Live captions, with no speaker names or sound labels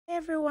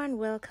everyone,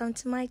 welcome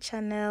to my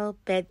channel,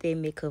 Birthday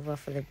Makeover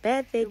for the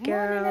Birthday Girl.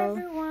 Good morning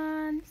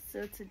everyone.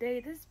 So today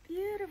this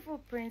beautiful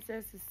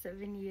princess is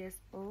 7 years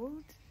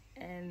old,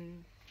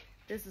 and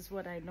this is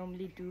what I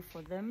normally do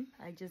for them.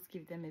 I just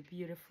give them a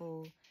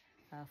beautiful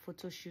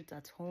photo shoot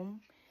at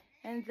home,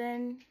 and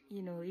then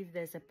if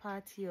there's a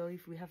party or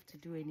if we have to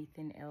do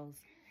anything else,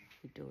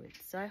 we do it.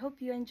 So I hope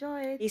you enjoy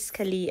it.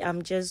 Basically,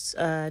 I'm just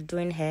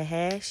doing her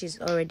hair.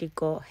 She's already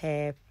got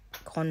her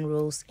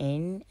cornrows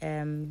in,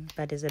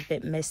 but it's a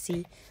bit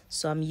messy,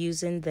 so I'm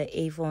using the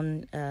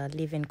Avon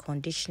leave-in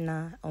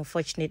conditioner.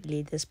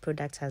 Unfortunately, this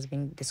product has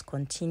been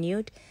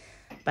discontinued,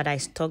 but I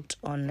stocked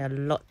on a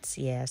lot,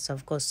 so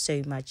I've got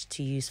so much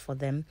to use for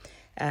them.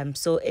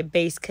 So it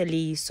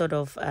basically sort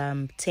of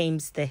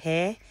tames the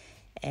hair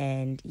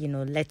and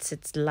lets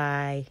it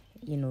lie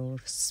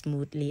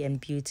smoothly and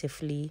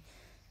beautifully.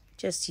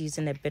 Just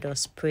using a bit of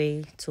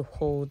spray to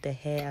hold the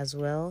hair as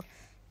well,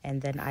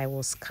 and then I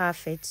will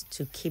scarf it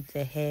to keep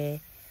the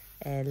hair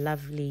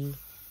lovely,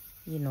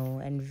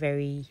 and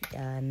very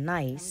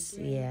nice,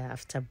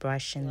 after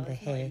brushing the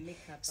hair.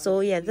 So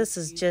this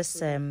is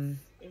just Avon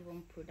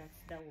products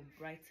that will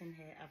brighten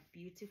hair up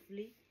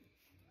beautifully.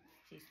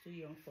 She's too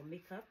young for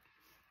makeup,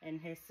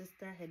 and her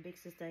big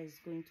sister is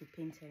going to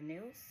paint her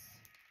nails.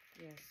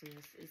 So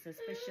it's a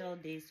special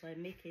day, so I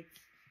make it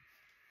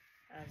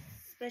as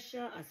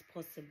special as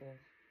possible.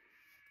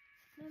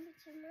 Mama,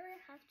 tonight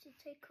I have to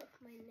take off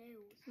my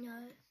nails.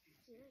 No.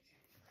 Yes.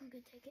 I'm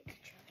going to take it to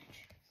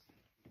church.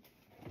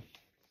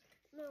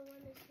 No, I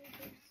want to take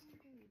it to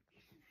school.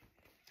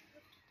 I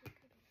have to take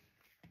it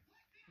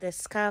off. The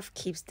scarf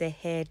keeps the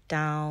hair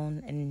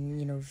down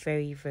and,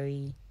 very,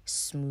 very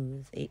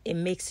smooth. It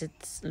makes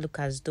it look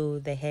as though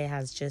the hair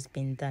has just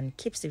been done.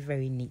 Keeps it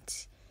very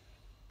neat.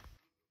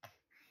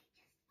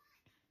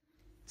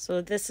 So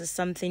this is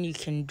something you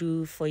can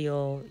do for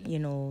your,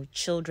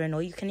 children,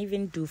 or you can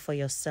even do for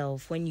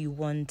yourself when you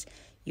want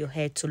your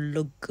hair to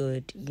look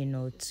good,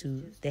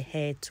 to the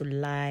hair to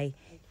lie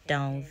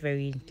down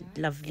very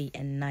lovely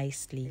and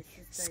nicely.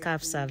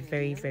 Scarves are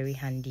very, very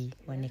handy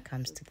when it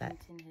comes to that.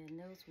 Her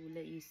nails will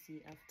let you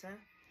see after.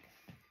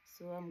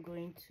 So I'm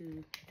going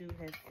to do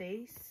her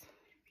face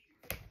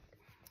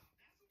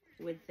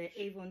with the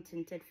Avon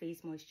Tinted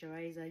Face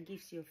Moisturizer.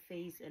 Gives your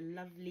face a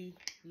lovely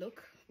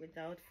look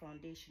without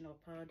foundation or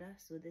powder.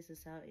 So this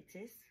is how it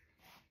is.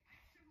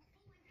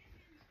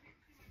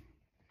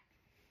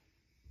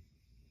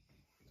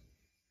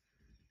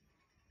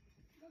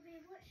 Mommy,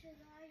 what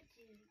should I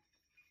do?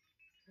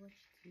 Watch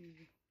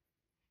TV.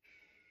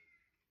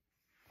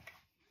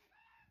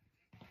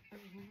 I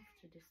will have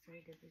to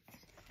decide a bit.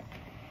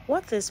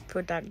 What this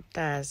product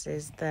does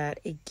is that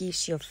it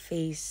gives your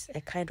face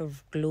a kind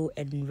of glow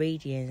and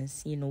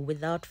radiance,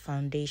 without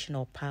foundation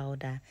or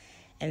powder.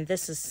 And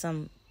this is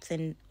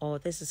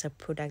this is a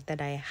product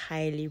that I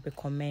highly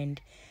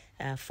recommend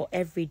for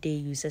everyday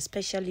use,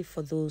 especially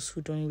for those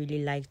who don't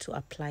really like to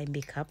apply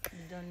makeup,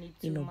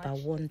 but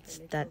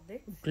want that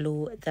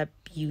glow, that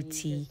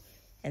beauty,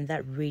 and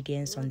that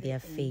radiance on their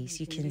face.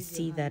 You can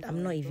see that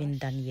I'm not even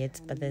done yet,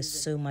 but there's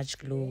so much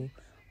glow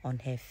on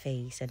her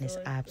face, and it's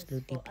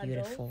absolutely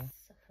beautiful.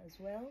 As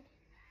well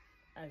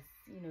as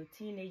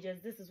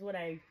teenagers, this is what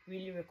I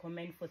really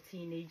recommend for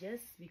teenagers,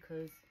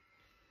 because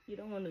you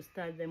don't want to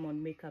start them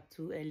on makeup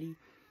too early,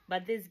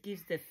 but this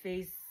gives the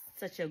face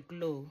such a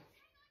glow.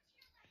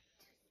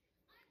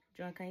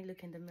 John, can you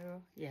look in the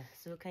mirror?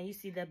 So can you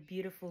see that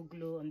beautiful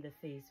glow on the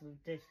face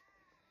with the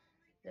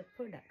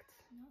product?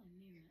 Not a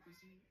mirror, is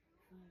it?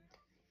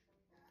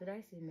 Did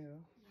I say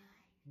mirror?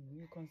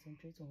 Yeah. You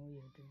concentrate on what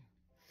you're doing.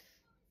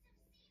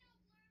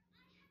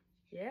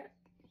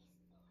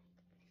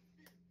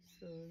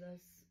 So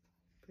that's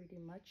pretty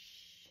much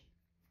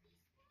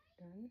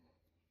done.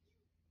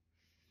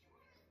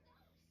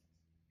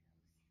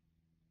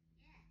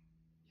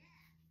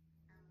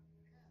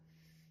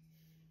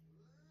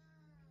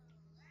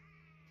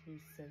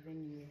 She's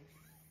 7 years.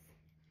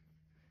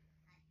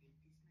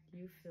 Do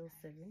you feel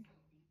 7?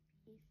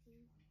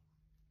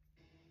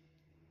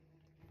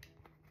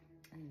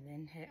 And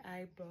then her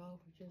eyebrow,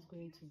 we're just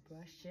going to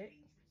brush it.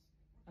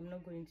 I'm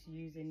not going to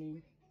use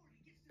any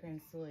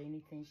pencil or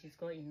anything. She's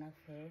got enough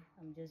hair.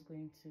 I'm just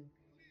going to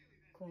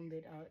comb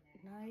it out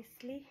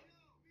nicely.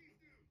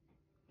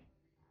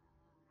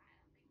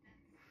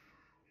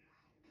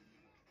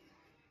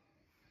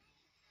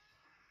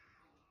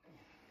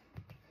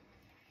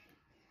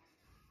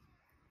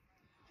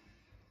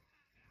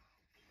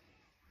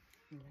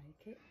 You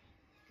like it?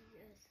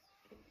 Yes.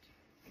 Good.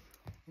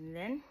 And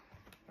then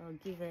I'll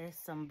give her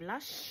some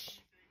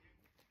blush.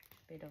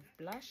 Bit of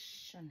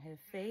blush on her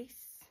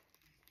face,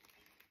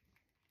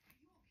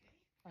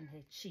 on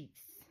her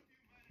cheeks.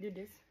 Do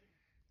this.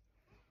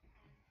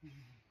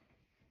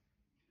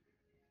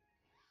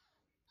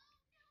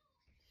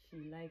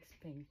 She likes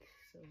pink,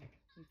 so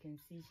you can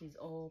see she's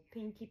all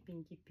pinky,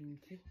 pinky,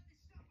 pinky.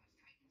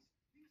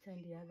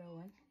 Turn the other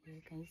one.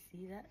 Can you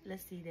see that?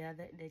 Let's see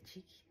the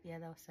cheek, the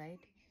other side.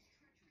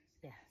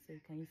 So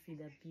can you see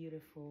that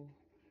beautiful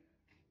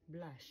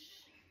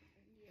blush?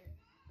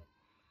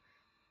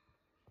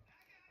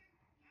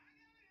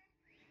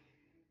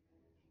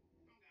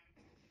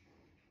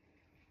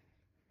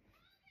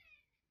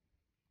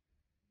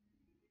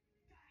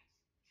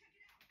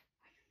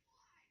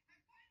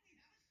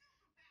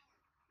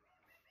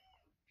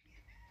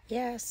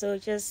 Yeah, so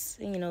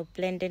just,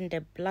 blending the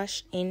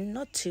blush in,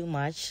 not too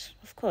much.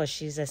 Of course,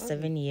 she's a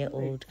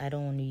 7-year-old. I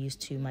don't want to use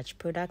too much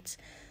product.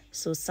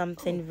 So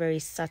something very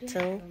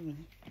subtle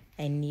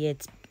and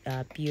yet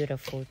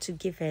beautiful to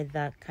give her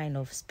that kind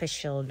of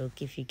special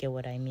look, if you get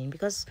what I mean.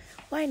 Because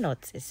why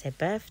not? It's her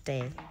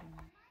birthday.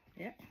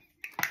 Yeah.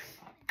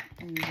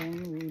 And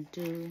then we'll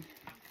do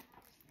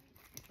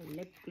a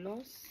lip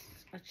gloss.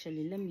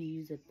 Actually, let me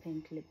use a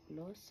pink lip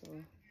gloss. Or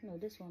no,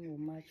 this one will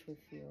match with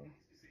your...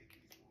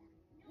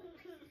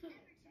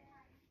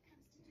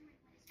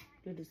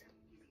 Do this.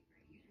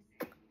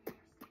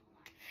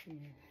 Yeah,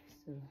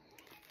 so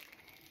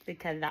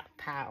look at that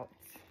pout.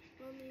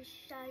 Mommy's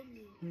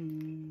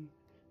shiny.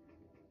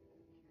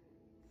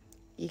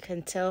 You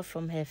can tell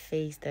from her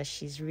face that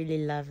she's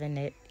really loving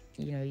it.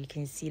 You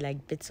can see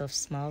like bits of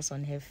smiles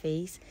on her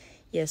face.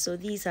 Yeah, so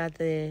these are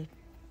the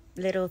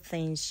little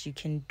things you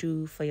can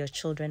do for your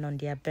children on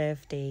their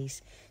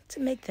birthdays to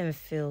make them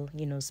feel,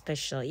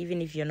 special. Even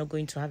if you're not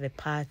going to have a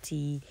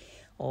party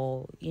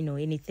or,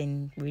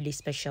 anything really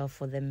special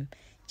for them,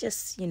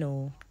 just,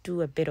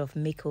 do a bit of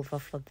makeover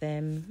for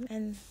them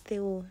and they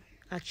will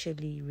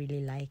actually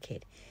really like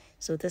it.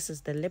 So this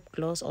is the lip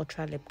gloss,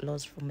 Ultra Lip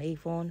Gloss from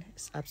Avon.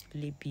 It's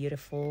absolutely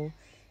beautiful.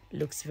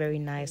 Looks very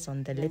nice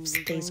on the lips,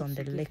 stays on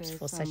the lips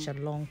for such a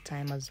long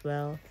time as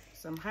well.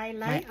 Some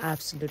highlights. My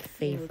absolute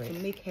favorite. To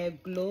make her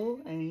glow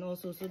and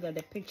also so that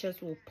the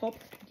pictures will pop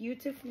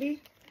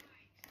beautifully.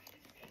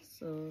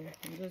 So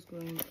I'm just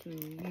going to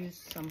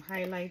use some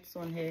highlights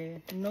on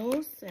her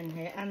nose and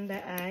her under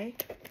eye.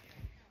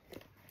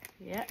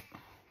 Yeah.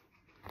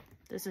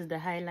 This is the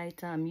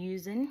highlighter I'm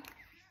using.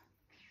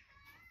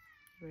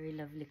 Very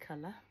lovely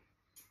color.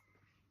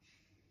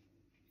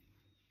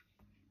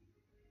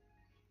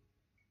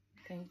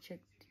 Can you check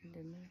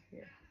the mirror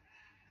here?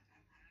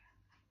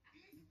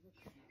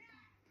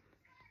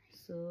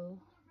 So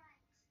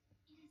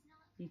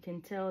you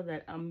can tell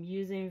that I'm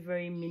using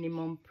very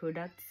minimum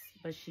products,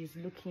 but she's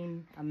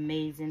looking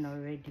amazing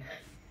already.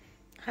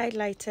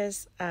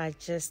 Highlighters are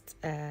just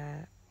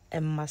a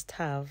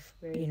must-have,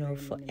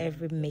 for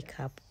every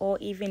makeup, or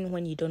even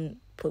when you don't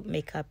put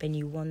makeup and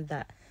you want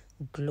that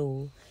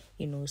glow,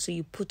 so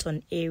you put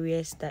on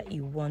areas that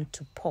you want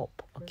to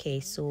pop.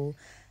 Okay, so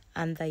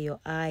under your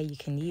eye, you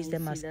can use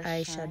them as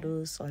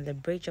eyeshadows, on the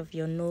bridge of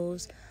your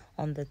nose,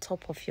 on the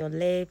top of your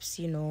lips,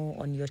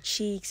 on your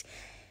cheeks,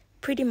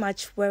 pretty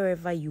much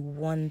wherever you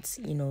want,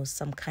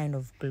 some kind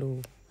of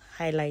glow.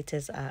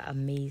 Highlighters are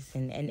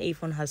amazing, and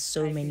Avon has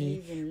so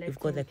many. We've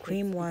got the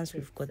cream ones,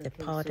 we've got the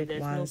powdered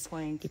ones.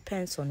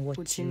 Depends on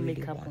what you really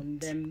makeup want. On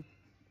them,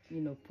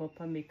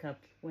 proper makeup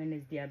when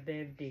it's their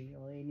birthday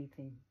or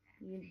anything.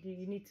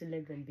 You need to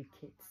let them be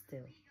kids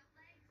still.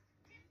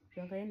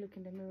 Can you look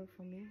in the mirror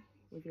for me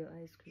with your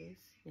eyes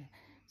closed? Yeah.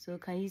 So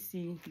can you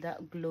see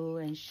that glow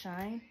and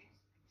shine?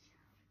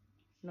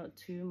 Not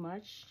too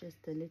much,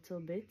 just a little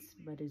bit,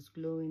 but it's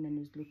glowing and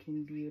it's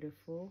looking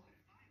beautiful.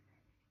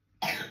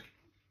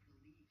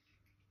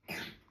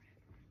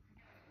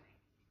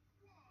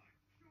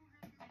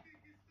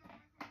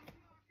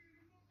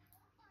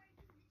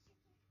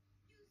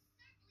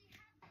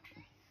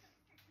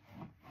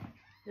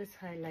 This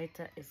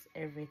highlighter is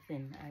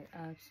everything. I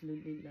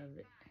absolutely love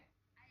it.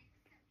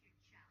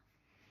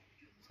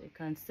 So it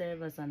can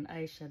serve as an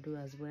eyeshadow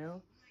as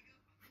well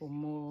for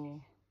more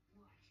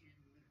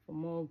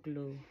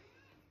glow.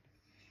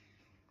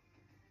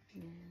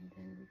 And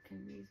then we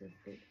can use a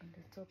bit on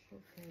the top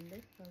of her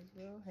lip as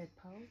well, her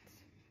pout.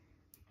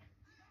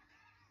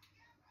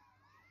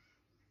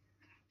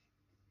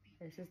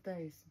 Her sister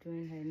is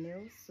doing her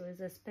nails, so it's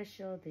a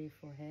special day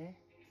for her.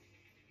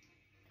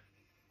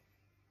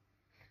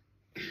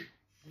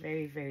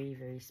 Very, very,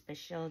 very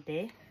special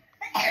day.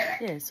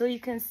 Yeah, so you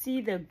can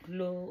see the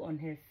glow on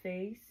her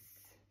face.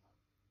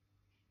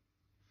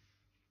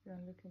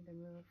 Don't look in the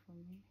mirror for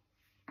me.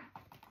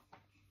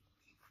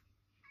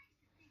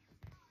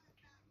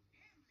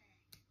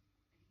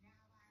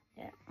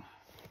 Yeah.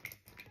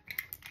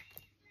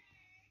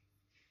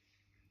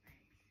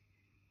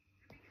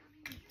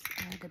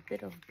 Add a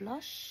bit of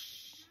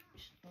blush.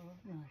 Oh,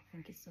 no, I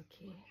think it's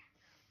okay.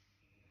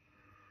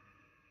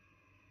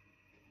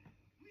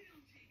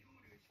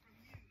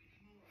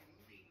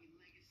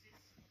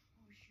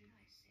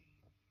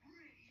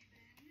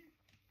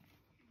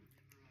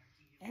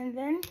 And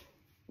then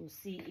we'll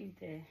see if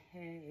the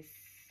hair is...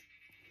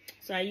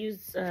 So I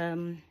use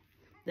the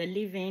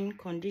leave-in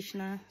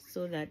conditioner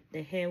so that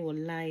the hair will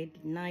lie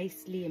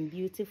nicely and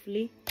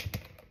beautifully.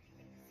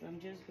 So I'm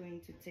just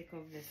going to take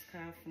off the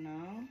scarf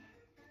now.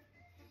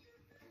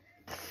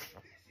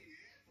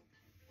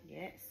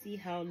 Yeah, see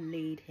how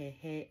laid her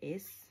hair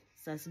is.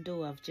 It's as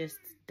though I've just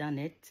done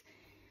it.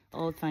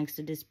 All thanks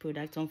to this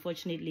product.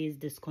 Unfortunately, it's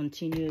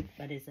discontinued,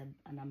 but it's an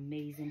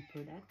amazing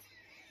product.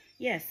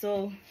 Yeah,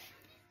 so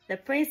the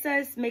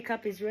princess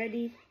makeup is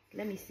ready.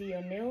 Let me see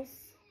your nails.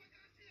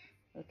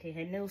 Okay,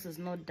 her nails is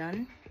not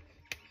done.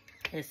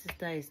 Her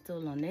sister is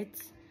still on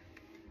it.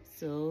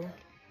 So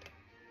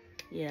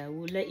yeah,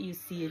 we'll let you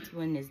see it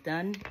when it's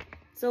done.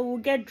 So we'll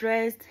get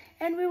dressed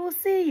and we will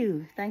see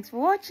you. Thanks for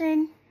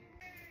watching.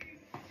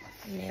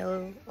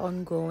 nail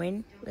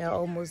ongoing. We are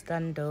almost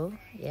done though.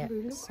 Yeah.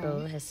 Really?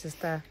 So her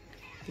sister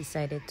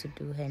decided to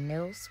do her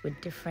nails with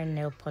different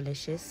nail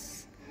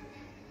polishes.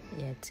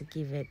 Yeah, to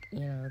give it,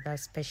 that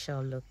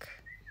special look.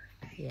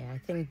 Yeah, I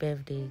think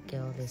birthday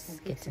girl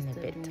is getting a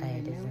bit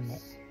tired, isn't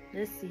it?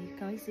 Let's see.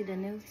 Can we see the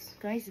nails?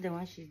 Can you see the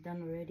one she's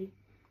done already?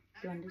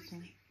 Do on this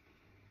one.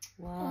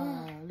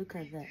 Wow, look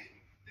at that.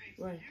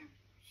 Well,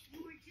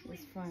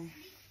 it's fine.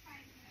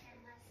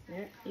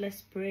 Yeah, let's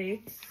spray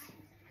it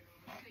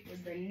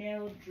with the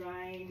nail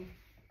drying.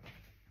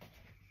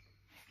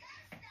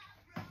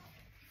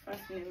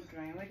 First nail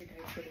drying. Where did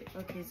I put it?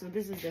 Okay, so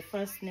this is the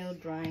first nail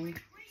drying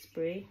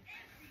spray.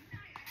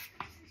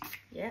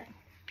 Yeah.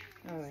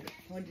 All right.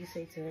 What do you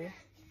say to her?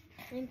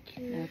 Thank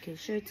you. Okay,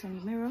 show it on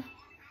the mirror.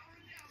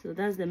 So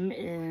that's the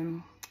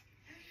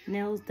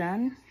nails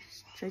done.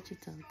 Stretch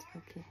it out.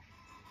 Okay.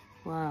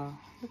 Wow,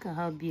 look at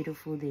how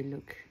beautiful they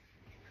look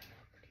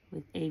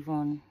with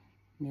Avon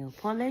nail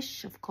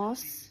polish, of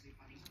course.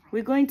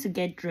 We're going to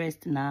get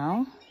dressed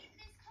now.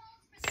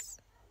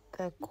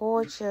 The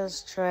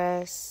gorgeous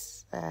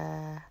dress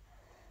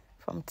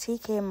from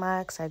TK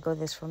Maxx. I got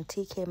this from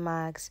TK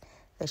Maxx.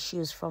 The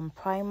shoes from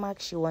Primark.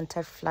 She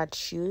wanted flat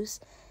shoes.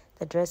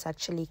 The dress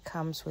actually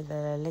comes with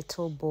a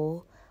little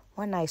bow.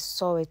 When I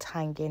saw it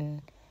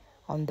hanging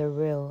on the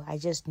rail, I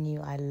just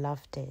knew I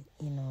loved it.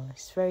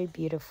 It's very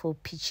beautiful,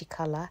 peachy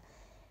color.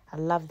 I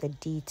love the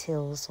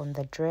details on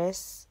the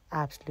dress.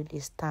 Absolutely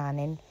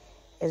stunning.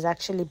 It's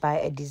actually by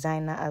a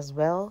designer as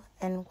well.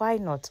 And why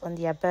not? On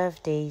their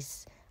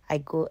birthdays, I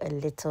go a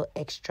little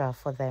extra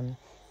for them.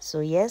 So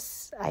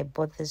yes, I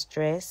bought this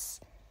dress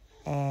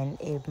and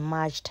it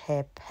matched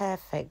her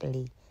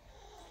perfectly.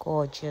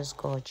 Gorgeous,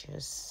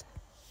 gorgeous.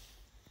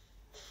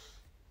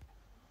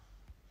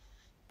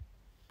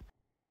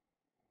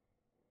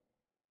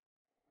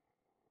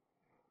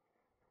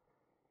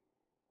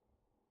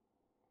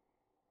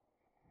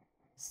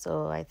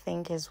 So I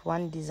think it's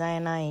one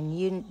designer in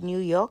New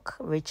York,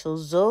 Rachel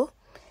Zoe.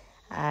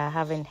 I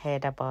haven't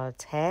heard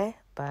about her,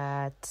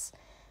 but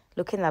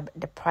looking at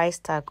the price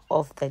tag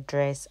of the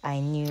dress,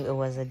 I knew it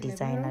was a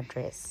designer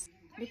dress.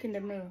 Look in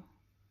the mirror.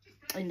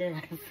 In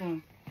the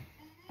phone.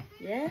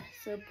 Yeah,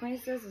 so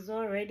Princess is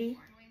all ready.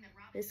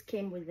 This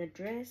came with the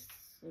dress,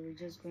 so we're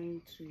just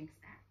going to...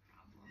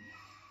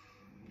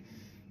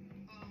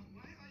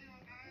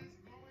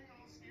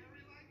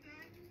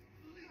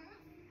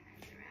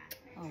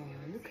 Oh,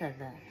 look at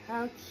that.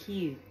 How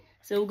cute.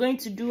 So we're going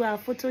to do our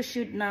photo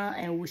shoot now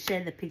and we'll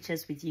share the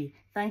pictures with you.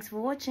 Thanks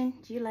for watching.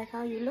 Do you like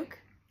how you look?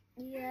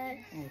 Yes.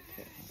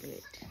 Okay,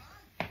 good.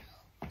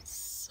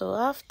 So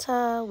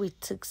after we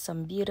took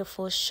some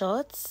beautiful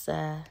shots,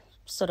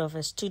 sort of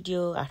a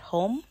studio at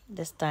home.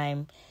 This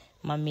time,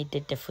 Mommy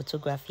did the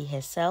photography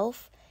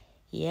herself.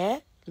 Yeah,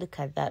 look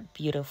at that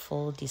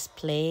beautiful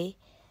display.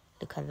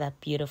 Look at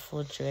that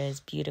beautiful dress,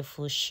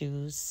 beautiful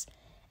shoes.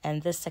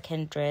 And this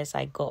second dress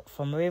I got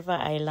from River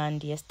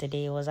Island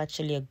yesterday. It was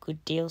actually a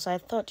good deal. So I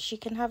thought she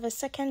can have a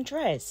second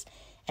dress.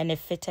 And it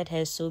fitted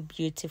her so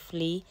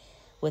beautifully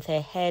with her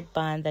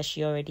headband that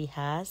she already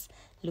has.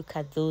 Look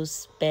at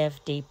those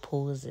birthday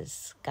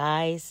poses.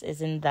 Guys,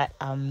 isn't that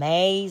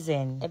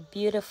amazing? A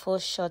beautiful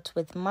shot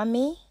with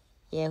Mommy.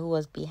 Yeah, who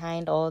was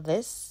behind all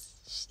this.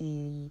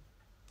 She's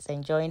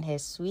enjoying her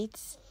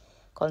sweets.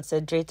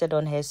 Concentrated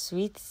on her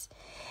sweets.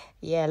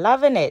 Yeah,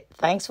 loving it.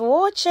 Thanks for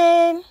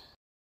watching.